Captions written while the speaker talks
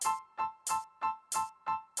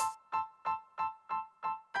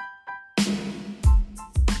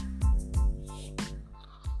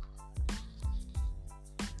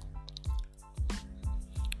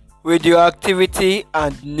Radioactivity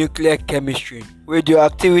and nuclear chemistry.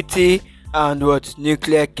 Radioactivity and what?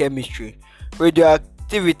 Nuclear chemistry.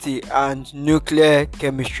 Radioactivity and nuclear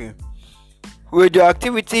chemistry.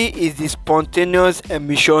 Radioactivity is the spontaneous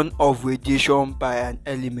emission of radiation by an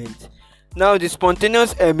element. Now, the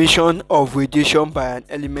spontaneous emission of radiation by an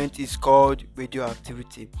element is called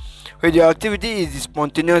radioactivity. Radioactivity is the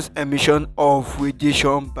spontaneous emission of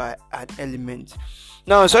radiation by an element.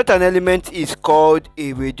 Now, such an element is called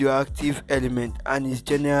a radioactive element and is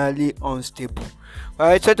generally unstable.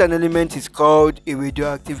 Right? Such an element is called a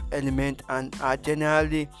radioactive element and are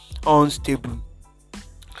generally unstable.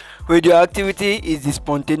 Radioactivity is the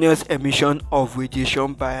spontaneous emission of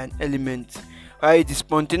radiation by an element. Right? The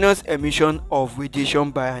spontaneous emission of radiation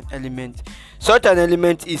by an element. Such an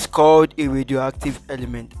element is called a radioactive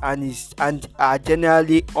element and are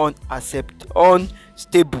generally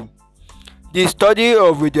unstable. The study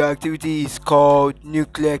of radioactivity is called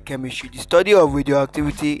nuclear chemistry. The study of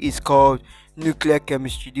radioactivity is called nuclear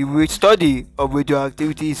chemistry. The study of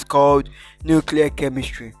radioactivity is called nuclear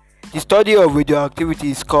chemistry. The study of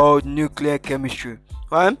radioactivity is called nuclear chemistry.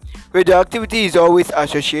 Right? Radioactivity is always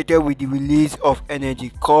associated with the release of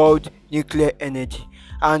energy called nuclear energy,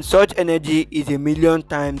 and such energy is 1,000,000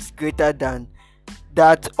 times greater than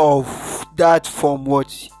that from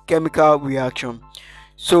what? Chemical reaction.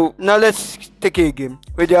 So now let's take it again.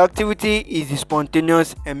 Radioactivity is the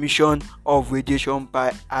spontaneous emission of radiation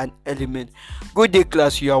by an element. Good day,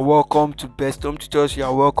 class. You are welcome to Best Home Tutors. You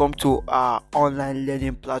are welcome to our online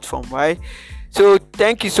learning platform, right? So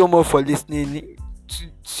thank you so much for listening.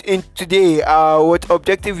 In today, what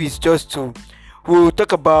objective is just to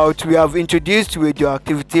we have introduced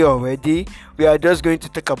radioactivity already. We are just going to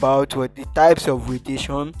talk about what the types of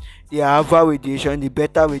radiation, the alpha radiation, the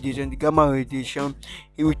beta radiation, the gamma radiation.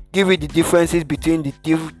 It will give you the differences between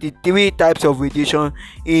the three types of radiation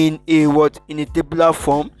in a tabular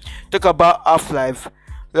form. Talk about half-life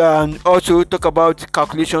and also talk about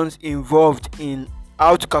calculations involved in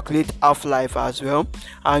how to calculate half-life as well,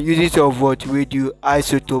 and uses of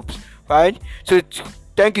radioisotopes, right? So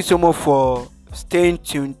thank you so much for staying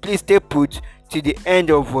tuned. Please stay put to the end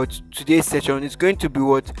of today's session. It's going to be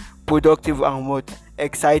productive and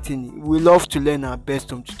exciting. We love to learn our Best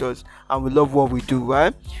Home Tutors and we love what we do,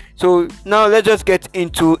 right? So now let's just get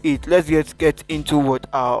into it. Let's get into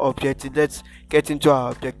our objective. Let's get into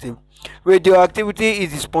our objective. Radioactivity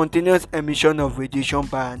is the spontaneous emission of radiation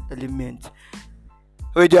by an element.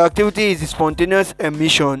 Radioactivity is the spontaneous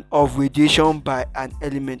emission of radiation by an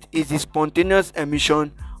element. Is the spontaneous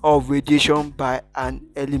emission of radiation by an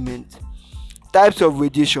element. Types of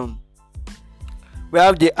radiation. We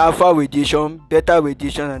have the alpha radiation, beta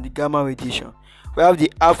radiation, and the gamma radiation. We have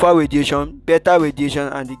the alpha radiation, beta radiation,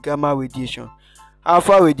 and the gamma radiation.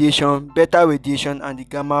 Alpha radiation, beta radiation, and the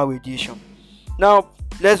gamma radiation. Now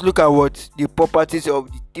let's look at the properties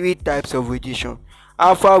of the three types of radiation: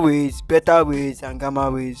 alpha rays, beta rays, and gamma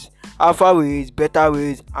rays. Alpha rays, beta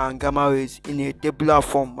rays, and gamma rays in a tabular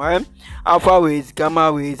form, right? Alpha rays,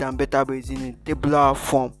 gamma rays, and beta rays in a tabular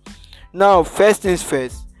form. Now, first things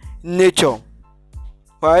first, nature,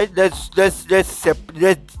 right? Let's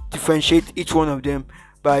differentiate each one of them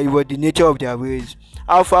by the nature of their rays.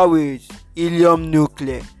 Alpha rays, helium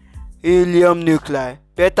nuclei.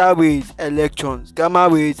 Beta rays, electrons. Gamma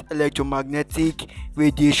rays, electromagnetic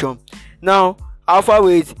radiation. Now, alpha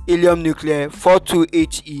rays, helium nuclei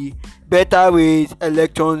 42He, beta rays,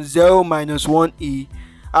 electrons 0-1e,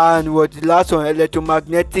 and the last one,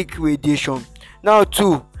 electromagnetic radiation. Now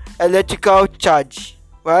 2, electrical charge,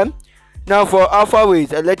 right? Now for alpha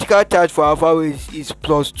rays, electrical charge for alpha rays is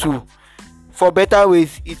 +2. For beta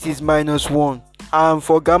rays it is -1, and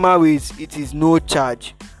for gamma rays it is no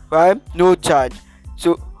charge, right? No charge.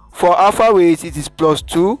 So for alpha rays it is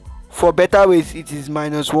 +2. For beta rays it is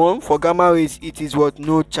 -1. For gamma rays it is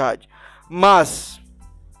no charge. Mass.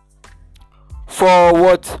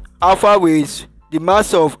 For alpha rays, the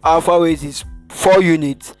mass of alpha rays is 4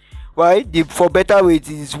 units, right? For beta rays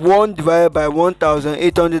it is 1 divided by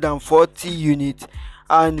 1840 units,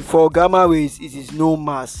 and for gamma rays it is no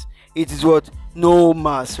mass. It is no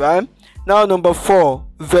mass, right? Now number 4,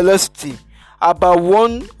 velocity. About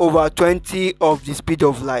 1/20 of the speed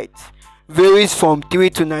of light. Varies from 3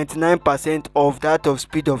 to 99% of that of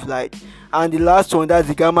speed of light, and the last one, that's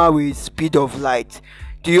the gamma rays speed of light.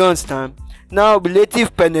 Do you understand? Now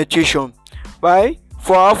relative penetration, right?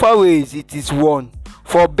 For alpha rays it is 1,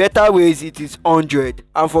 for beta rays it is 100,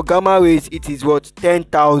 and for gamma rays it is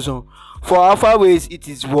 10,000. For alpha rays it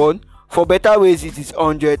is 1, for beta rays it is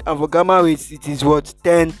 100, and for gamma rays it is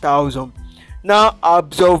 10,000. Now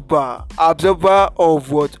absorber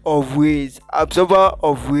of what? Of rays. Absorber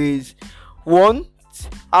of rays. One,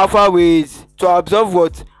 alpha rays. To absorb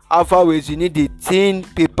what? Alpha rays, you need a thin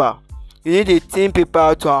paper. You need a thin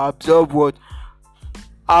paper to absorb what?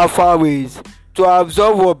 Alpha rays. To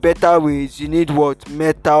absorb what? Beta rays, you need what?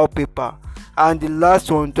 Metal paper. And the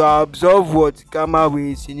last one, to absorb what? Gamma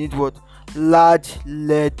rays, you need what? Large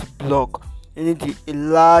lead block. You need a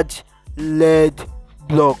large lead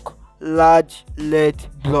block. Large lead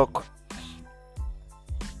block.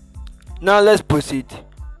 Now let's proceed.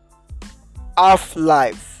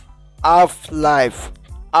 Half-life. Half-life.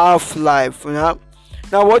 Half-life. Now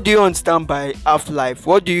what do you understand by half-life?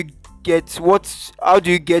 What do you get? How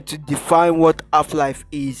do you get to define what half-life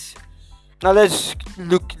is? Now let's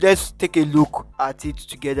take a look at it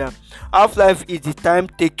together. Half-life is the time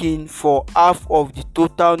taken for half of the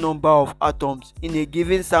total number of atoms in a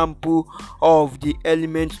given sample of the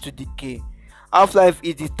element to decay. Half-life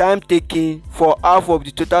is the time taken for half of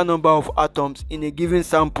the total number of atoms in a given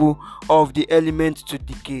sample of the element to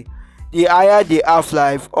decay. The higher the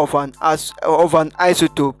half-life of an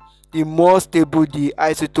isotope, the more stable the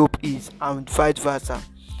isotope is, and vice versa.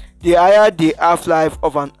 The higher the half-life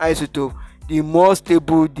of an isotope, the more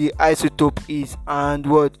stable the isotope is, and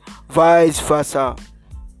what? Vice versa.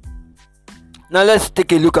 Now let's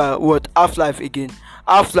take a look at what? Half-life again.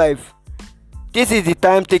 Half-life. This is the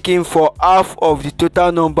time taken for half of the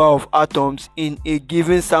total number of atoms in a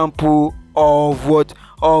given sample of what?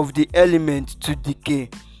 Of the element to decay.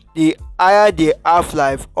 The higher the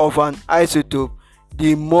half-life of an isotope,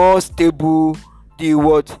 the more stable the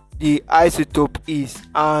what? The isotope is,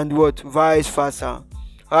 and what? Vice versa.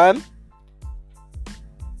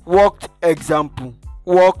 Worked example.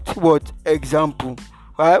 Worked what? Example.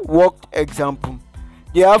 Worked example.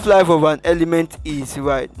 The half-life of an element is,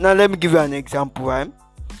 right, now let me give you an example.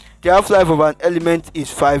 The half-life of an element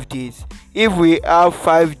is 5 days. If we have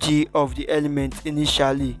 5g of the element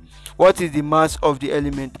initially, what is the mass of the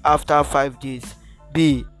element after 5 days?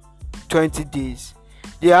 B. 20 days.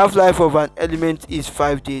 The half-life of an element is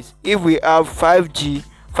 5 days. If we have 5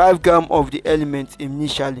 gram of the element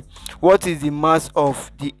initially, what is the mass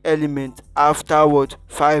of the element after what?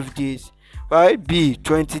 5 days. Right? B.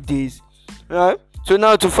 20 days. Right? So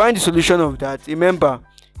now to find the solution of that, remember,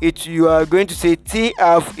 you are going to say T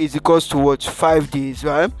half is equals to what? 5 days.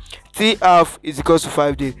 Right? T half is equals to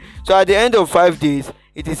 5 days. So at the end of 5 days,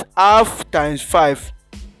 it is half times 5.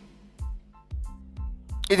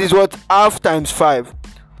 It is what? Half times 5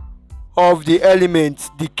 of the element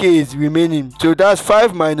decays remaining. So that's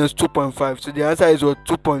 5 minus 2.5. So the answer is what?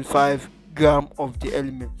 2.5 gram of the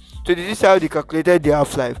element. So this is how they calculated the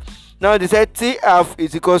half-life. Now they said T half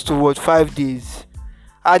is equals to what? 5 days.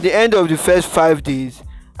 At the end of the first 5 days,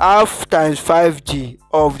 half times 5g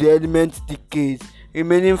of the element decays,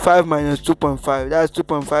 remaining 5 minus 2.5. That's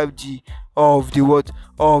 2.5g of the what?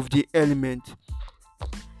 Of the element.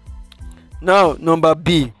 Now number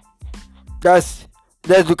B. Let's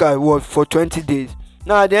look at what? For 20 days.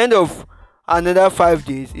 Now at the end of another 5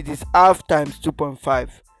 days, it is half times 2.5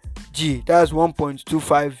 g. That's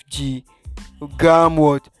 1.25 g gram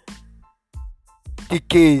what?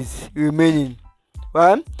 Decays remaining.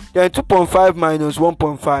 Right? Then 2.5 minus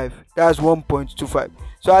 1.5, that's 1.25.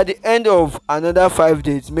 So at the end of another 5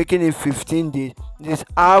 days, making it 15 days, it is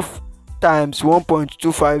half times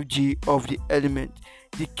 1.25 g of the element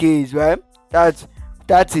decays. Right? That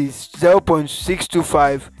is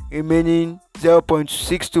 0.625 remaining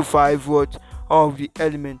 0.625 what? Of the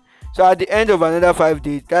element. So at the end of another 5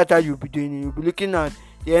 days, that's how you'll be doing it. You'll be looking at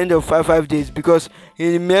the end of 5 days, because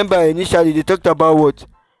you remember initially they talked about what?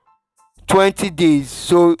 20 days.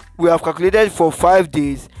 So we have calculated for 5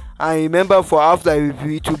 days, and remember for half-life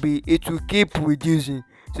it will keep reducing.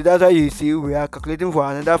 So that's why you see we are calculating for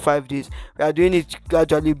another 5 days. We are doing it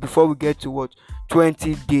gradually before we get to what?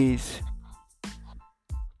 20 days.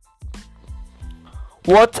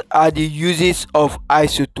 What are the uses of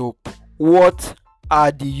isotope? What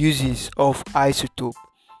are the uses of isotope?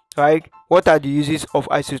 Right? What are the uses of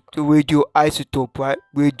radioisotope? Right?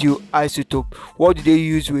 Radioisotope. What do they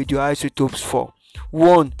use radioisotopes for?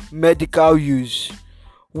 Medical use.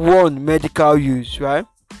 Medical use. Right?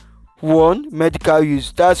 Medical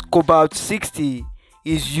use. That's cobalt-60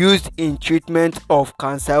 is used in treatment of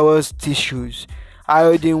cancerous tissues.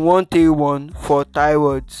 Iodine-131 for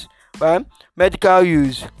thyroids. Right? Medical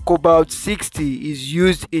use. Cobalt-60 is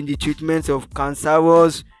used in the treatment of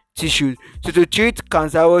cancerous tissues. So to treat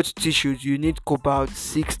cancerous tissues, you need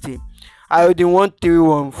cobalt-60.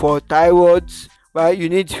 Iodine-131 for thyroids. Right? You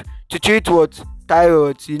need to treat what?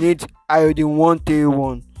 Thyroids. You need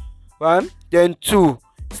iodine-131. Right? Then 2.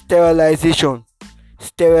 Sterilization.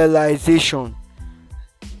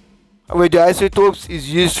 Radioisotopes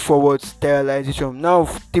is used for what? Sterilization. Now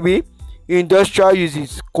 3, industrial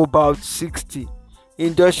uses cobalt 60.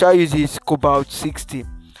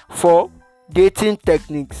 4, dating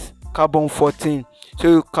techniques, carbon 14.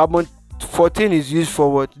 So carbon 14 is used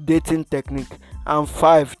for what? Dating technique. And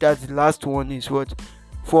 5, that's the last one, is what?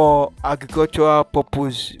 For agricultural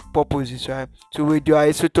purposes, right? So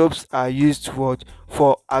radioisotopes are used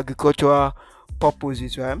for agricultural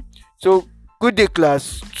purposes, right? So good day,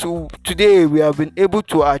 class. So today we have been able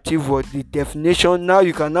to achieve what? The definition. Now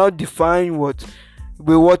you can now define what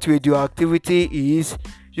radioactivity is.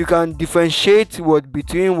 You can differentiate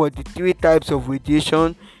between the 3 types of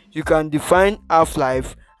radiation. You can define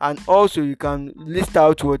half-life, and also you can list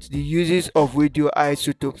out the uses of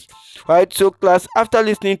radioisotopes. Right, so class, after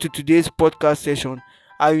listening to today's podcast session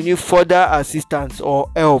and you need further assistance or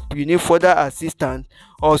help,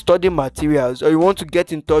 or study materials, or you want to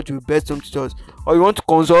get in touch with Best Home Tutors, or you want to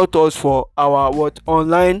consult us for our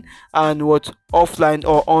online and offline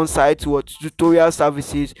or on-site tutorial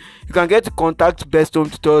services, you can get to contact Best Home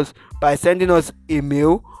Tutors by sending us a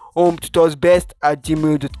mail,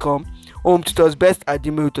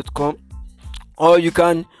 hometutorsbest@gmail.com, or you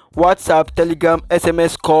can WhatsApp, Telegram,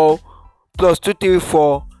 SMS, call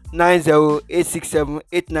 +234 90 867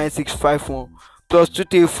 89651,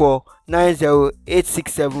 +234 90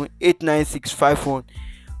 867 89651,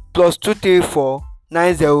 +234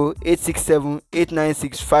 90 867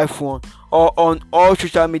 89651, or on all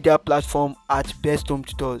social media platforms at Best Home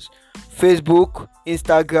Tutors: Facebook,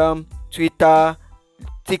 Instagram, Twitter,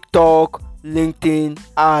 TikTok, LinkedIn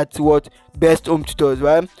at Best Home Tutors,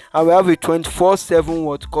 right? And we have a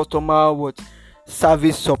 24/7 customer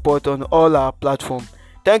service support on all our platforms.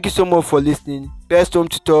 Thank you so much for listening. Best Home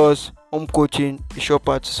Tutors, home coaching, a sure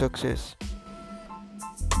path to success.